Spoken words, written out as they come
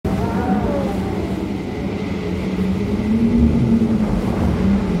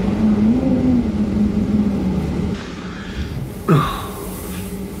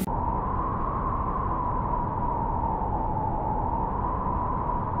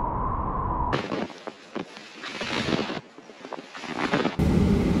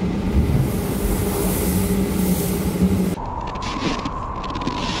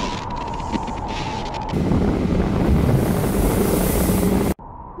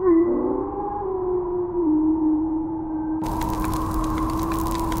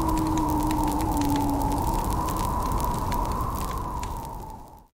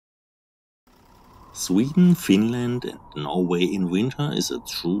Sweden, Finland and Norway in winter is a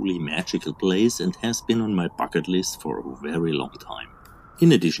truly magical place and has been on my bucket list for a very long time.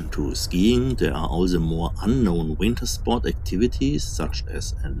 In addition to skiing, there are also more unknown winter sport activities such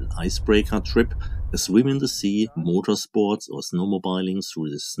as an icebreaker trip, a swim in the sea, motorsports or snowmobiling through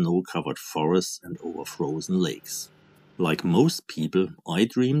the snow-covered forests and over frozen lakes. Like most people, I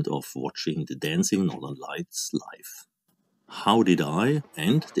dreamed of watching the dancing northern lights live. How did I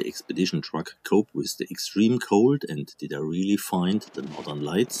and the expedition truck cope with the extreme cold, and did I really find the northern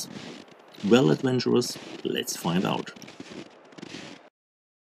lights? Well, adventurers, let's find out.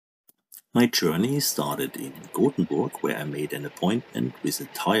 My journey started in Gothenburg, where I made an appointment with a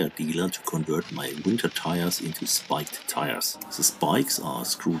tire dealer to convert my winter tires into spiked tires. The spikes are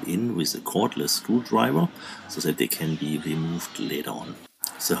screwed in with a cordless screwdriver so that they can be removed later on.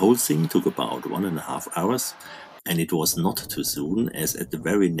 The whole thing took about 1.5 hours, and it was not too soon, as at the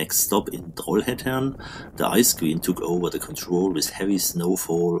very next stop in Trollhättan, the ice queen took over the control with heavy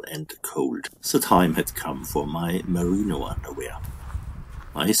snowfall and cold. The time had come for my merino underwear.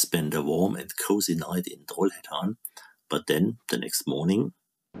 I spent a warm and cozy night in Trollhättan, but then, the next morning...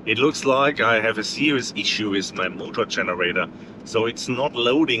 It looks like I have a serious issue with my motor generator, so it's not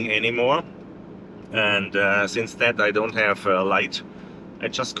loading anymore, and since that I don't have a light. I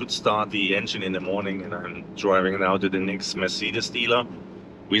just could start the engine in the morning, and I'm driving now to the next Mercedes dealer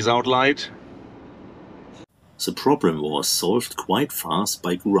without light. The problem was solved quite fast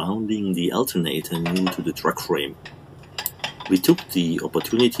by grounding the alternator new to the truck frame. We took the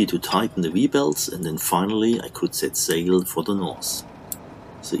opportunity to tighten the V-belts, and then finally I could set sail for the north.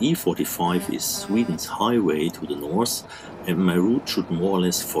 The E45 is Sweden's highway to the north, and my route should more or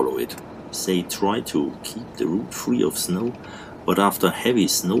less follow it. They try to keep the route free of snow, but after heavy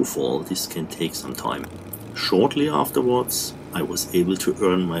snowfall this can take some time. Shortly afterwards I was able to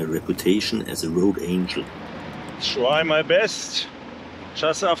earn my reputation as a road angel. Try my best.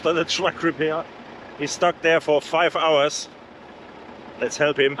 Just after the truck repair, he's stuck there for 5 hours. Let's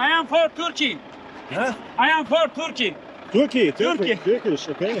help him. I am for Turkey. Huh? I am for Turkey. Turkish,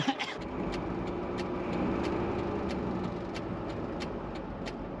 okay.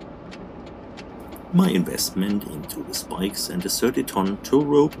 My investment into the spikes and the 30-ton tow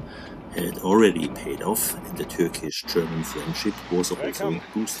rope had already paid off, and the Turkish-German friendship was also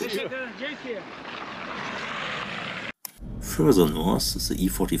boosted. Further north, the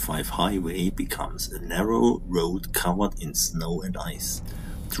E45 highway becomes a narrow road covered in snow and ice.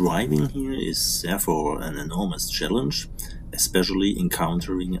 Driving here is therefore an enormous challenge, especially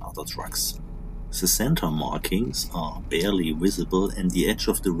encountering other trucks. The center markings are barely visible and the edge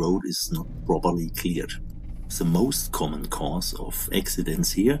of the road is not properly cleared. The most common cause of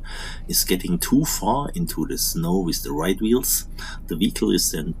accidents here is getting too far into the snow with the right wheels. The vehicle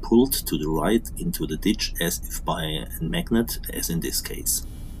is then pulled to the right into the ditch as if by a magnet, as in this case.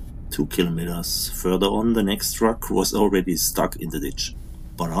 2 kilometers further on, the next truck was already stuck in the ditch.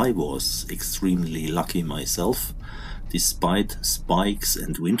 But I was extremely lucky myself. Despite spikes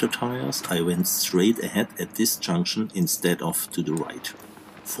and winter tires, I went straight ahead at this junction instead of to the right.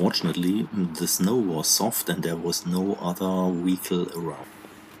 Fortunately, the snow was soft and there was no other vehicle around.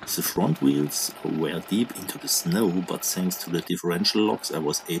 The front wheels were deep into the snow, but thanks to the differential locks I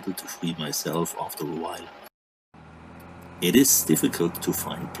was able to free myself after a while. It is difficult to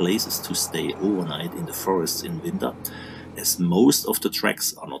find places to stay overnight in the forests in winter, as most of the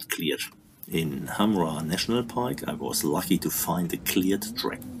tracks are not cleared. In Hamra National Park I was lucky to find a cleared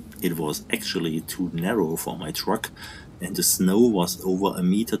track. It was actually too narrow for my truck, and the snow was over 1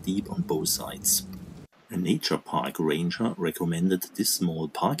 meter deep on both sides. A nature park ranger recommended this small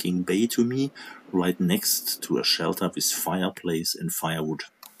parking bay to me, right next to a shelter with fireplace and firewood.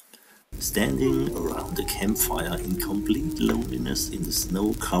 Standing around a campfire in complete loneliness in the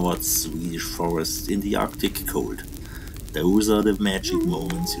snow-covered Swedish forest in the Arctic cold. Those are the magic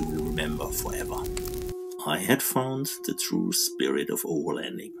moments you will remember forever. I had found the true spirit of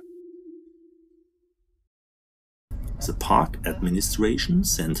overlanding. The park administration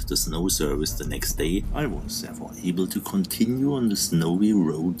sent the snow service the next day. I was therefore able to continue on the snowy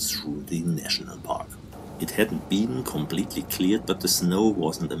roads through the national park. It hadn't been completely cleared, but the snow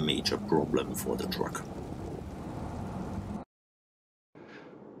wasn't a major problem for the truck.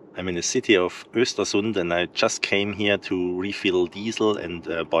 I'm in the city of Östersund, and I just came here to refill diesel and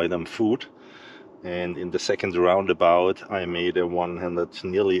buy them food. And in the second roundabout I made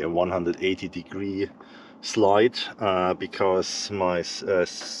nearly a 180-degree slide because my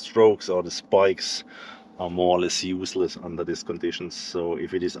strokes or the spikes are more or less useless under these conditions. So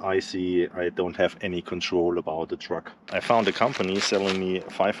if it is icy, I don't have any control about the truck. I found a company selling me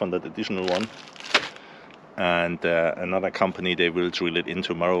 500 additional one and another company, they will drill it in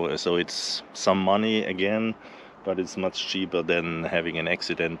tomorrow. So it's some money again, but it's much cheaper than having an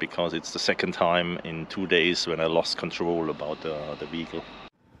accident, because it's the second time in 2 days when I lost control about the vehicle.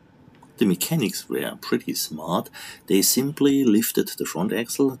 The mechanics were pretty smart. They simply lifted the front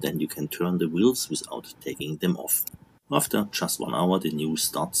axle, then you can turn the wheels without taking them off. After just 1 hour, the new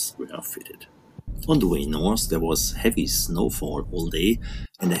studs were fitted. On the way north, there was heavy snowfall all day,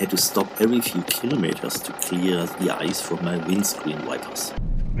 and I had to stop every few kilometers to clear the ice from my windscreen wipers.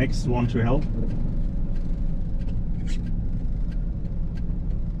 Next one to help.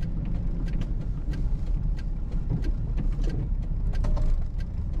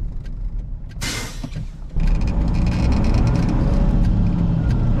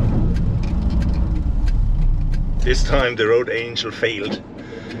 This time the road angel failed.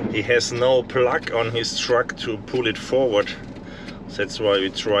 He has no plug on his truck to pull it forward. That's why we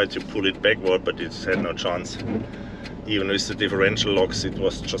tried to pull it backward, but it had no chance. Even with the differential locks, it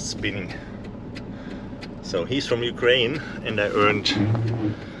was just spinning. So he's from Ukraine, and I earned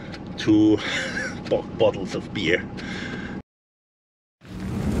 2 bottles of beer.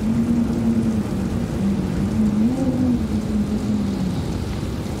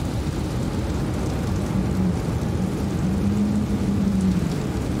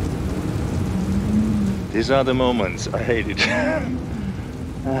 These are the moments I hate it.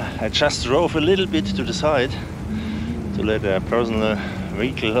 I just drove a little bit to the side to let a personal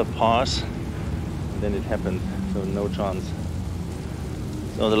vehicle pass, and then it happened, so no chance.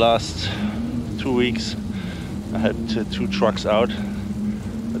 So the last 2 weeks I had 2 trucks out,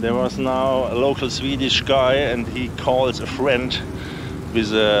 but there was now a local Swedish guy, and he calls a friend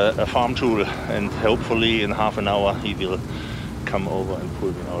with a farm tool, and hopefully in half an hour he will come over and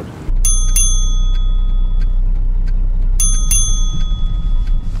pull me out.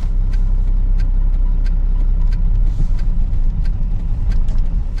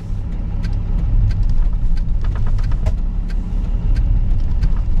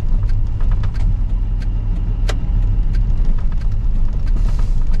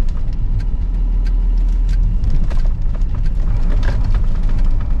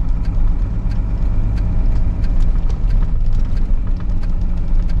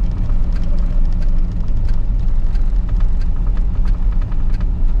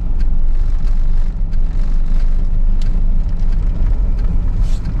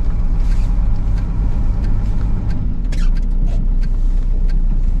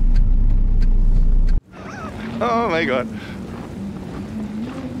 Oh my god.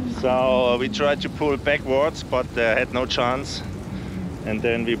 So we tried to pull backwards, but had no chance. And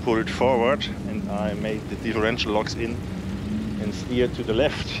then we pulled forward, and I made the differential locks in and steered to the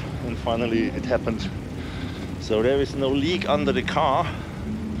left, and finally it happened. So there is no leak under the car,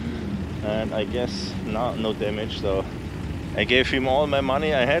 and I guess no damage. So I gave him all my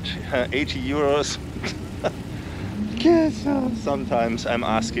money I had, 80 euros. Yes, sometimes I'm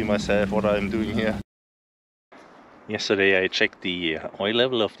asking myself what I'm doing here. Yesterday I checked the oil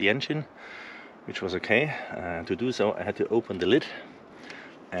level of the engine, which was okay. To do so I had to open the lid,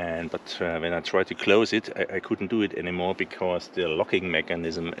 but when I tried to close it, I couldn't do it anymore because the locking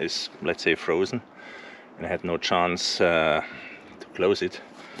mechanism is, let's say, frozen, and I had no chance to close it.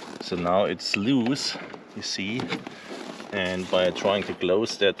 So now it's loose, you see, and by trying to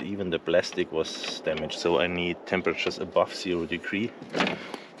close that, even the plastic was damaged. So I need temperatures above 0 degrees.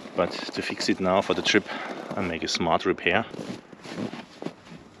 But to fix it now for the trip, I make a smart repair.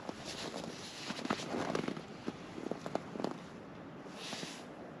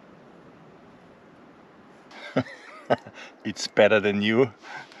 It's better than new.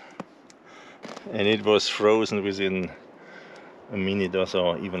 And it was frozen within a minute or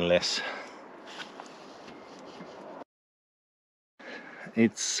so, even less.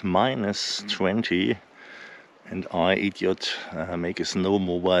 It's minus 20. And I, idiot, make a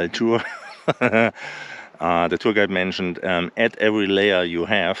snowmobile tour. The tour guide mentioned add every layer you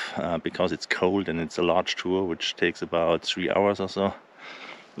have because it's cold and it's a large tour which takes about 3 hours or so.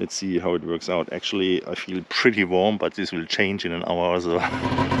 Let's see how it works out. Actually, I feel pretty warm, but this will change in an hour or so.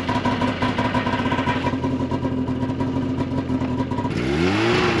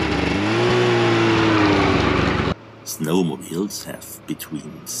 Snowmobiles have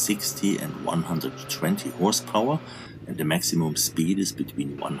between 60 and 120 horsepower, and the maximum speed is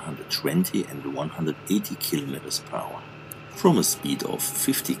between 120 and 180 kilometers per hour. From a speed of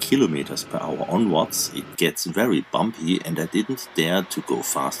 50 kilometers per hour onwards, it gets very bumpy, and I didn't dare to go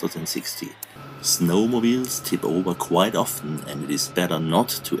faster than 60. Snowmobiles tip over quite often, and it is better not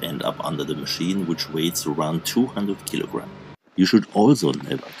to end up under the machine, which weighs around 200 kilograms. You should also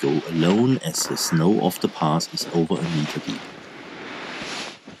never go alone, as the snow off the pass is over a meter deep.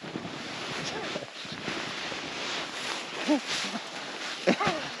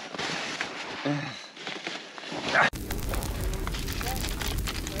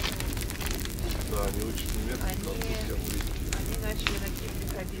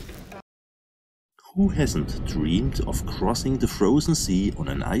 Who hasn't dreamed of crossing the frozen sea on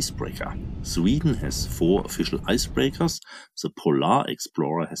an icebreaker? Sweden has 4 official icebreakers. The Polar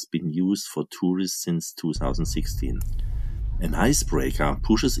Explorer has been used for tourists since 2016. An icebreaker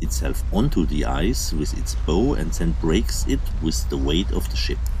pushes itself onto the ice with its bow and then breaks it with the weight of the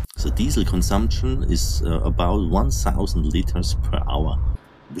ship. The diesel consumption is about 1,000 liters per hour.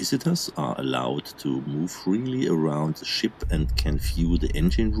 Visitors are allowed to move freely around the ship and can view the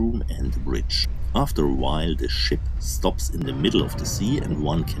engine room and the bridge. After a while, the ship stops in the middle of the sea and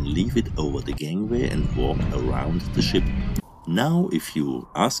one can leave it over the gangway and walk around the ship. Now, if you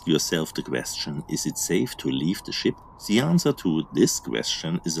ask yourself the question, is it safe to leave the ship? The answer to this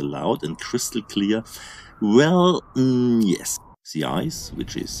question is loud and crystal clear. Well, yes. The ice,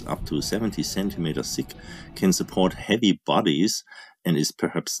 which is up to 70 centimeters thick, can support heavy bodies and is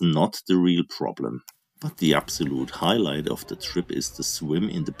perhaps not the real problem. But the absolute highlight of the trip is the swim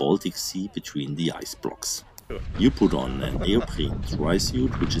in the Baltic Sea between the ice blocks. You put on an neoprene dry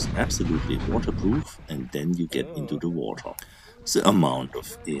suit, which is absolutely waterproof, and then you get into the water. The amount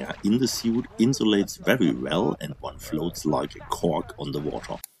of air in the suit insulates very well and one floats like a cork on the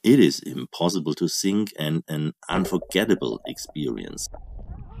water. It is impossible to sink and an unforgettable experience.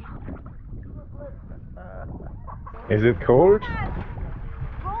 Is it cold?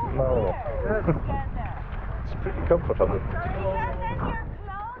 No. It's pretty comfortable.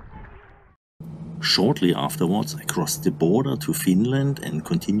 Shortly afterwards, I crossed the border to Finland and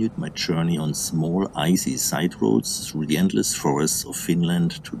continued my journey on small icy side roads through the endless forests of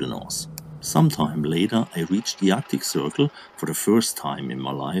Finland to the north. Sometime later, I reached the Arctic Circle for the first time in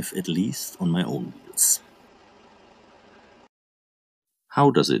my life, at least on my own wheels. How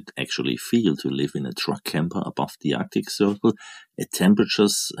does it actually feel to live in a truck camper above the Arctic Circle at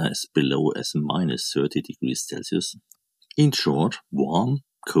temperatures as below as minus 30 degrees Celsius? In short, warm,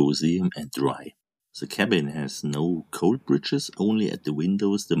 cozy and dry. The cabin has no cold bridges, only at the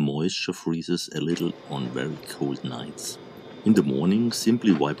windows the moisture freezes a little on very cold nights. In the morning,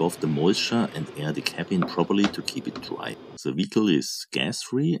 simply wipe off the moisture and air the cabin properly to keep it dry. The vehicle is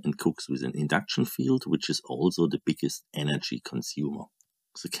gas-free and cooks with an induction field, which is also the biggest energy consumer.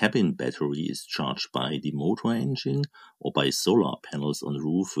 The cabin battery is charged by the motor engine or by solar panels on the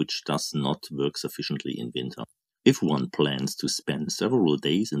roof, which does not work sufficiently in winter. If one plans to spend several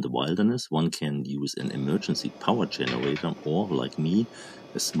days in the wilderness, one can use an emergency power generator or, like me,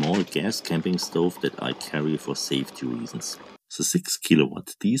 a small gas camping stove that I carry for safety reasons. The 6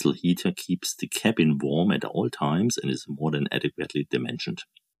 kilowatt diesel heater keeps the cabin warm at all times and is more than adequately dimensioned.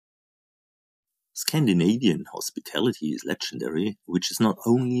 Scandinavian hospitality is legendary, which is not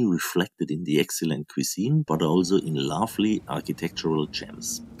only reflected in the excellent cuisine, but also in lovely architectural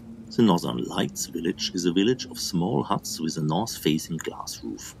gems. The Northern Lights village is a village of small huts with a north-facing glass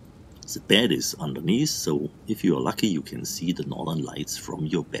roof. The bed is underneath, so if you are lucky you can see the Northern Lights from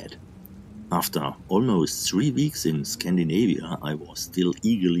your bed. After almost 3 weeks in Scandinavia, I was still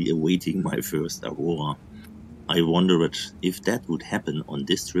eagerly awaiting my first aurora. I wondered if that would happen on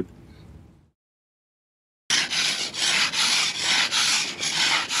this trip.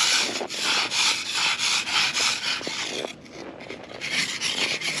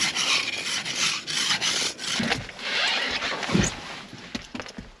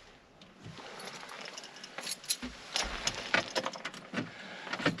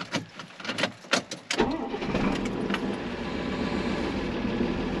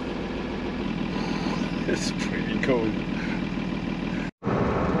 It's pretty cold.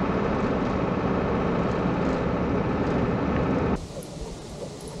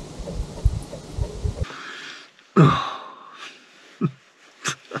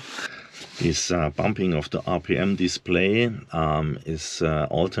 This bumping of the RPM display is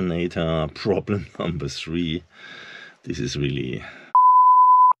alternator problem number 3. This is really...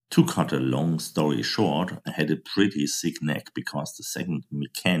 To cut a long story short, I had a pretty sick neck because the second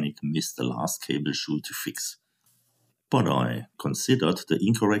mechanic missed the last cable shoe to fix. But I considered the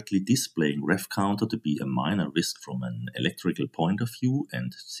incorrectly displaying ref counter to be a minor risk from an electrical point of view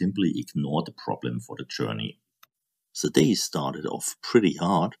and simply ignored the problem for the journey. The day started off pretty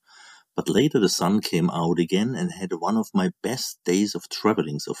hard, but later the sun came out again and had one of my best days of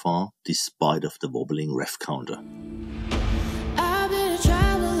traveling so far, despite of the wobbling ref counter. I've been a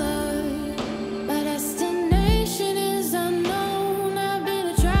traveler, my destination is unknown.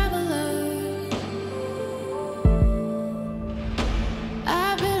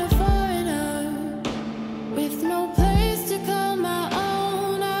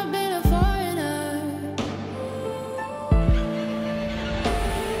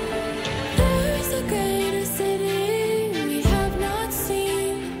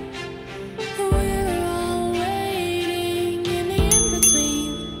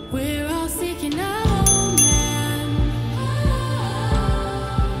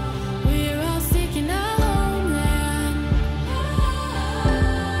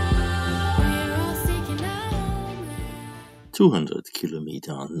 200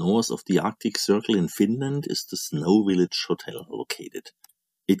 kilometers north of the Arctic Circle in Finland is the Snow Village Hotel located.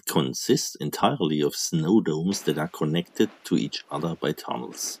 It consists entirely of snow domes that are connected to each other by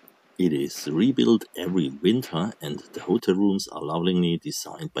tunnels. It is rebuilt every winter and the hotel rooms are lovingly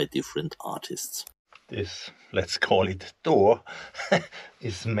designed by different artists. This, let's call it door,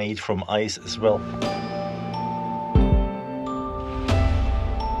 is made from ice as well.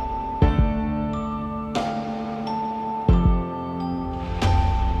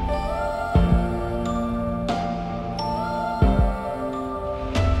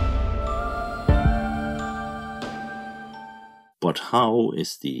 But how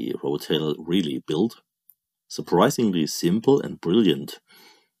is the hotel really built? Surprisingly simple and brilliant.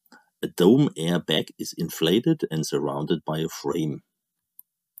 A dome airbag is inflated and surrounded by a frame.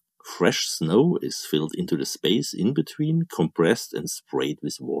 Fresh snow is filled into the space in between, compressed and sprayed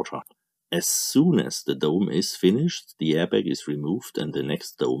with water. As soon as the dome is finished, the airbag is removed and the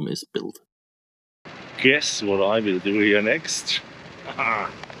next dome is built. Guess what I will do here next?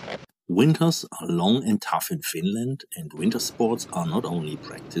 Winters are long and tough in Finland, and winter sports are not only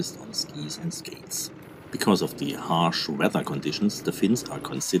practiced on skis and skates. Because of the harsh weather conditions, the Finns are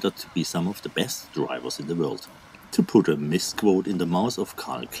considered to be some of the best drivers in the world. To put a misquote in the mouth of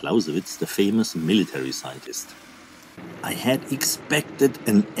Karl Clausewitz, the famous military scientist. I had expected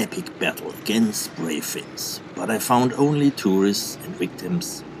an epic battle against brave Finns, but I found only tourists and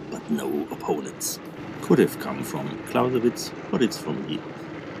victims, but no opponents. Could have come from Clausewitz, but it's from me.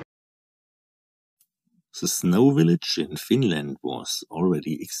 The snow village in Finland was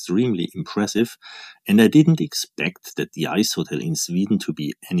already extremely impressive, and I didn't expect that the ice hotel in Sweden to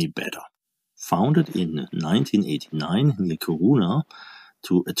be any better. Founded in 1989 near Corona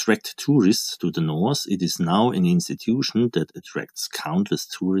to attract tourists to the north, it is now an institution that attracts countless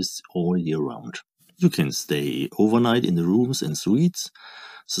tourists all year round. You can stay overnight in the rooms and suites.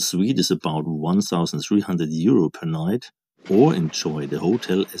 The suite is about €1,300 per night, or enjoy the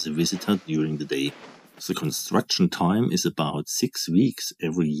hotel as a visitor during the day. The construction time is about 6 weeks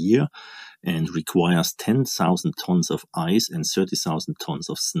every year and requires 10,000 tons of ice and 30,000 tons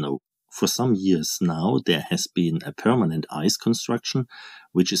of snow. For some years now, there has been a permanent ice construction,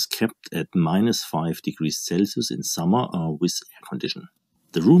 which is kept at -5 degrees Celsius in summer with air condition.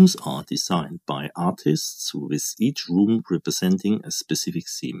 The rooms are designed by artists, with each room representing a specific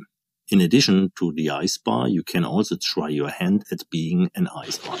theme. In addition to the ice bar, you can also try your hand at being an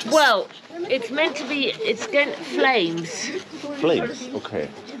ice artist. Well, it's meant to be, it's going flames. Flames, okay.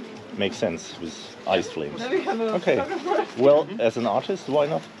 Makes sense with ice flames. Okay, well, as an artist, why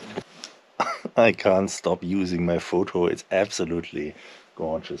not? I can't stop using my photo, it's absolutely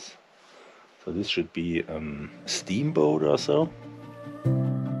gorgeous. So this should be a steamboat or so.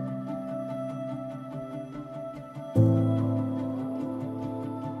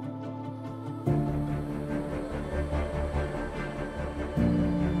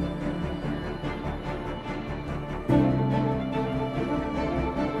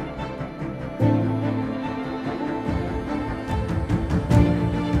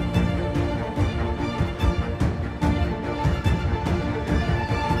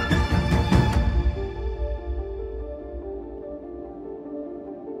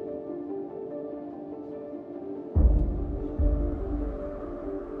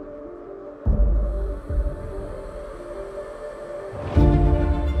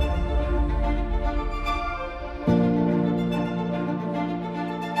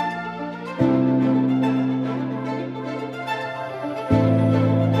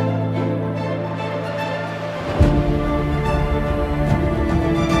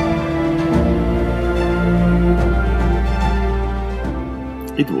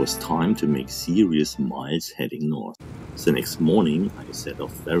 It was time to make serious miles heading north. The next morning I set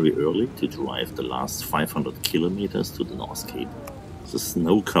off very early to drive the last 500 kilometers to the North Cape. The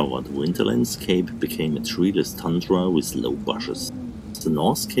snow-covered winter landscape became a treeless tundra with low bushes. The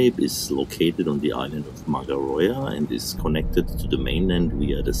North Cape is located on the island of Magaroya and is connected to the mainland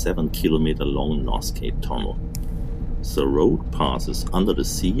via the 7-kilometer-long North Cape Tunnel. The road passes under the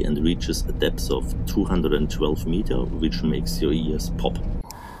sea and reaches a depth of 212 meters, which makes your ears pop.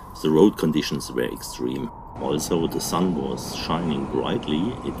 The road conditions were extreme. Also, the sun was shining brightly.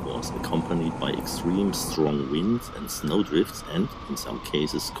 It was accompanied by extreme strong winds and snowdrifts and, in some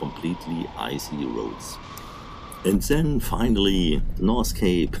cases, completely icy roads. And then, finally, the North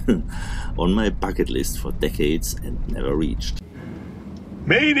Cape, on my bucket list for decades and never reached.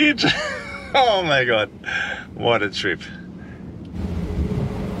 Made it! Oh my god, what a trip.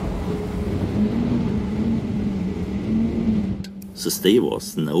 The stay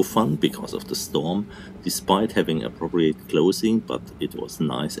was no fun because of the storm, despite having appropriate clothing, but it was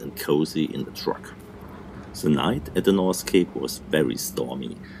nice and cozy in the truck. The night at the North Cape was very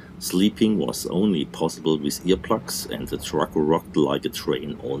stormy. Sleeping was only possible with earplugs, and the truck rocked like a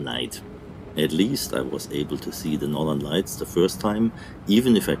train all night. At least I was able to see the Northern Lights the first time,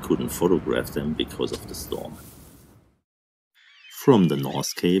 even if I couldn't photograph them because of the storm. From the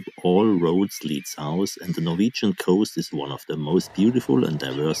North Cape, all roads lead south, and the Norwegian coast is one of the most beautiful and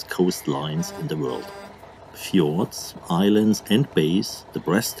diverse coastlines in the world. Fjords, islands and bays, the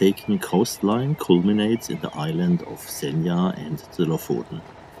breathtaking coastline culminates in the island of Senja and the Lofoten.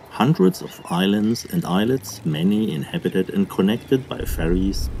 Hundreds of islands and islets, many inhabited and connected by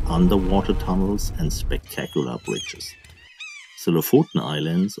ferries, underwater tunnels and spectacular bridges. The Lofoten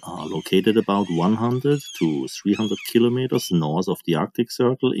Islands are located about 100 to 300 kilometers north of the Arctic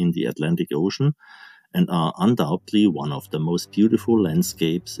Circle in the Atlantic Ocean and are undoubtedly one of the most beautiful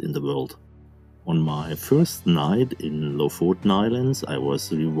landscapes in the world. On my first night in Lofoten Islands, I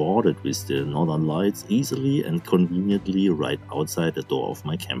was rewarded with the Northern Lights easily and conveniently right outside the door of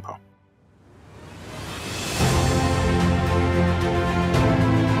my camper.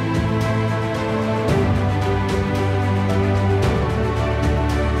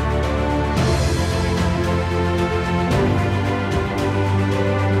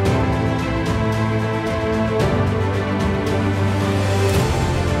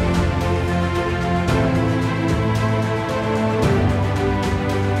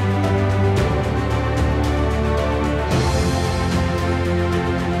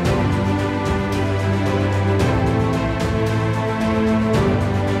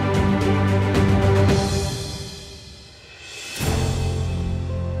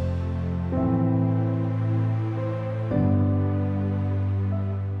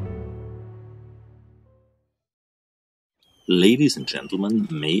 Ladies and gentlemen,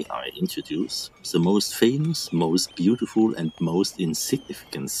 may I introduce the most famous, most beautiful and most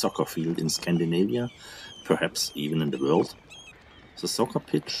insignificant soccer field in Scandinavia, perhaps even in the world. The soccer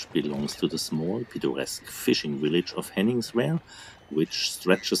pitch belongs to the small, picturesque fishing village of Henningsvær, which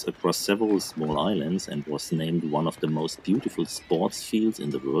stretches across several small islands and was named one of the most beautiful sports fields in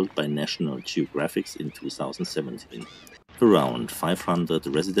the world by National Geographic in 2017. Around 500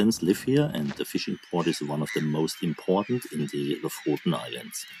 residents live here, and the fishing port is one of the most important in the Lofoten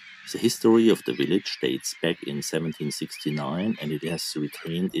Islands. The history of the village dates back in 1769, and it has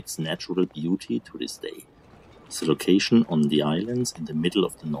retained its natural beauty to this day. The location on the islands in the middle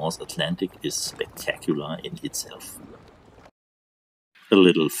of the North Atlantic is spectacular in itself. A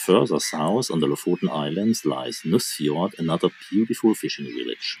little further south on the Lofoten Islands lies Nussfjord, another beautiful fishing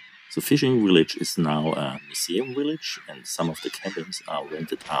village. The fishing village is now a museum village, and some of the cabins are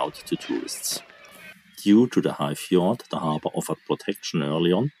rented out to tourists. Due to the high fjord, the harbor offered protection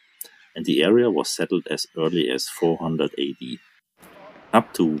early on, and the area was settled as early as 400 AD.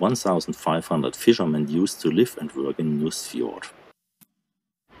 Up to 1,500 fishermen used to live and work in Nussfjord.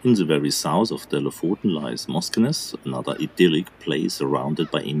 In the very south of the Lofoten lies Moskenes, another idyllic place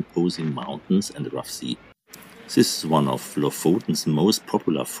surrounded by imposing mountains and a rough sea. This is one of Lofoten's most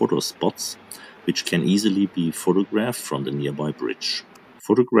popular photo spots, which can easily be photographed from the nearby bridge.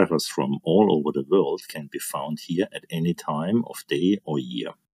 Photographers from all over the world can be found here at any time of day or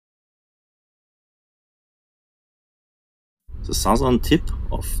year. The southern tip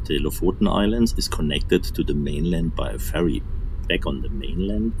of the Lofoten Islands is connected to the mainland by a ferry. Back on the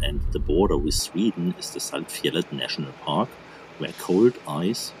mainland and the border with Sweden is the Saltfjellet National Park, where cold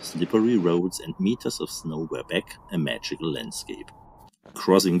ice, slippery roads and meters of snow were back a magical landscape.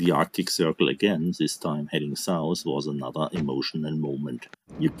 Crossing the Arctic Circle again, this time heading south, was another emotional moment.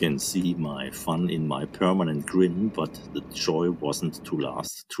 You can see my fun in my permanent grin, but the joy wasn't to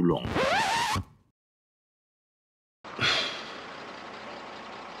last too long.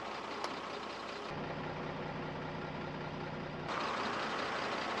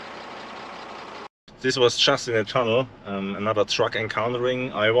 This was just in a tunnel, another truck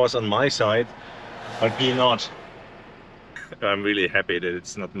encountering. I was on my side, but he not. I'm really happy that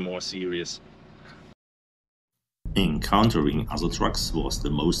it's not more serious. Encountering other trucks was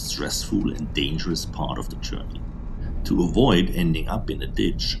the most stressful and dangerous part of the journey. To avoid ending up in a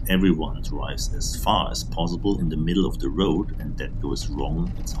ditch, everyone drives as far as possible in the middle of the road, and that goes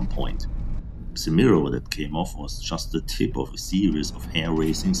wrong at some point. The mirror that came off was just the tip of a series of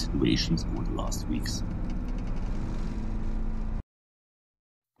hair-raising situations over the last weeks.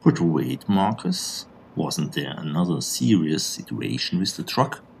 But wait, Marcus, wasn't there another serious situation with the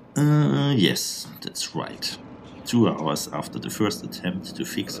truck? Yes, that's right. 2 hours after the first attempt to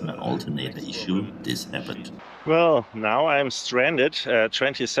fix my alternator issue, this happened. Well, now I'm stranded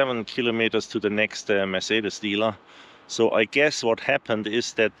 27 kilometers to the next Mercedes dealer. So I guess what happened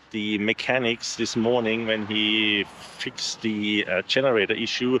is that the mechanics this morning, when he fixed the generator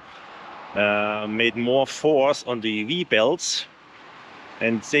issue, made more force on the V-belts,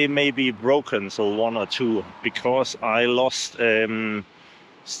 and they may be broken, so 1 or 2, because I lost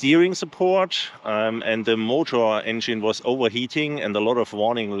steering support and the motor engine was overheating and a lot of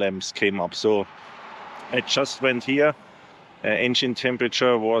warning lamps came up. So I just went here. Engine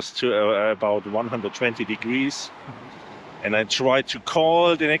temperature was to about 120 degrees. And I tried to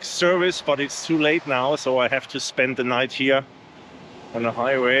call the next service, but it's too late now. So I have to spend the night here on the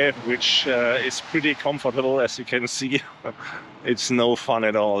highway, which is pretty comfortable, as you can see. It's no fun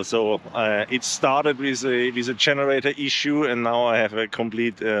at all. So it started with a generator issue, and now I have a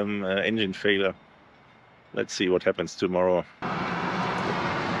complete engine failure. Let's see what happens tomorrow.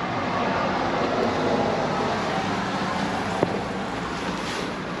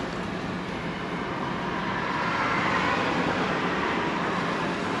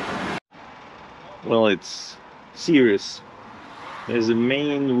 Well, it's serious. There's a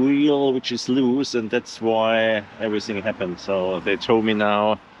main wheel which is loose, and that's why everything happened. So they told me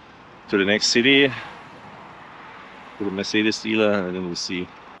now to the next city, to the Mercedes dealer, and then we'll see.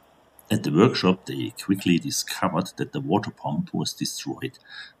 At the workshop, they quickly discovered that the water pump was destroyed.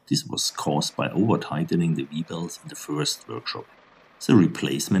 This was caused by over-tightening the V-belts in the first workshop. The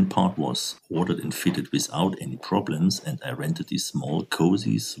replacement part was ordered and fitted without any problems, and I rented this small,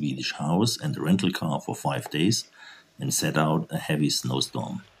 cozy Swedish house and a rental car for 5 days and set out a heavy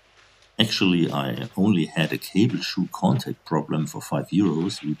snowstorm. Actually, I only had a cable shoe contact problem for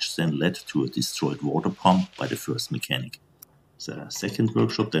 €5, which then led to a destroyed water pump by the first mechanic. The second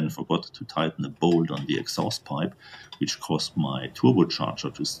workshop then forgot to tighten a bolt on the exhaust pipe, which caused my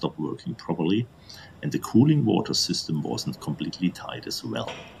turbocharger to stop working properly, and the cooling water system wasn't completely tight as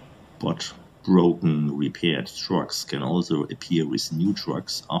well. But broken, repaired trucks can also appear with new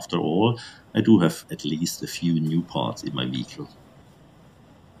trucks. After all, I do have at least a few new parts in my vehicle.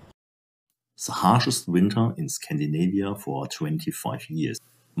 The harshest winter in Scandinavia for 25 years.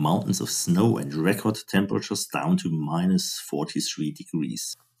 Mountains of snow and record temperatures down to minus 43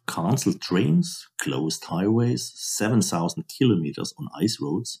 degrees. Cancelled trains, closed highways, 7,000 kilometers on ice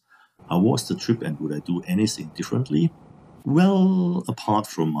roads. How was the trip, and would I do anything differently? Well, apart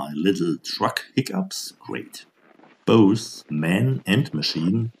from my little truck hiccups, great. Both man and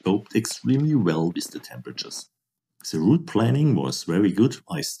machine coped extremely well with the temperatures. The route planning was very good.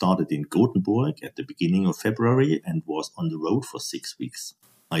 I started in Gothenburg at the beginning of February and was on the road for 6 weeks.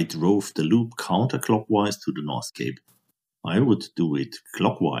 I drove the loop counterclockwise to the North Cape. I would do it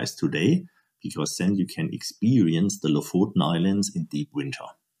clockwise today, because then you can experience the Lofoten Islands in deep winter.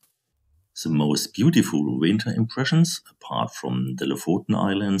 The most beautiful winter impressions, apart from the Lofoten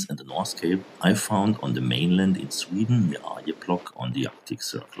Islands and the North Cape, I found on the mainland in Sweden near Arjeplog on the Arctic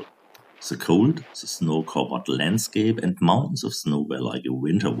Circle. The cold, the snow-covered landscape and mountains of snow were like a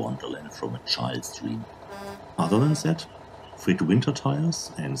winter wonderland from a child's dream. Other than that, fit winter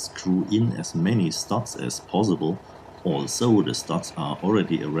tires and screw in as many studs as possible, although the studs are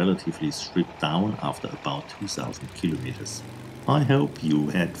already relatively stripped down after about 2,000 kilometers. I hope you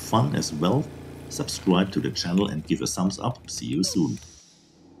had fun as well. Subscribe to the channel and give a thumbs up. See you soon.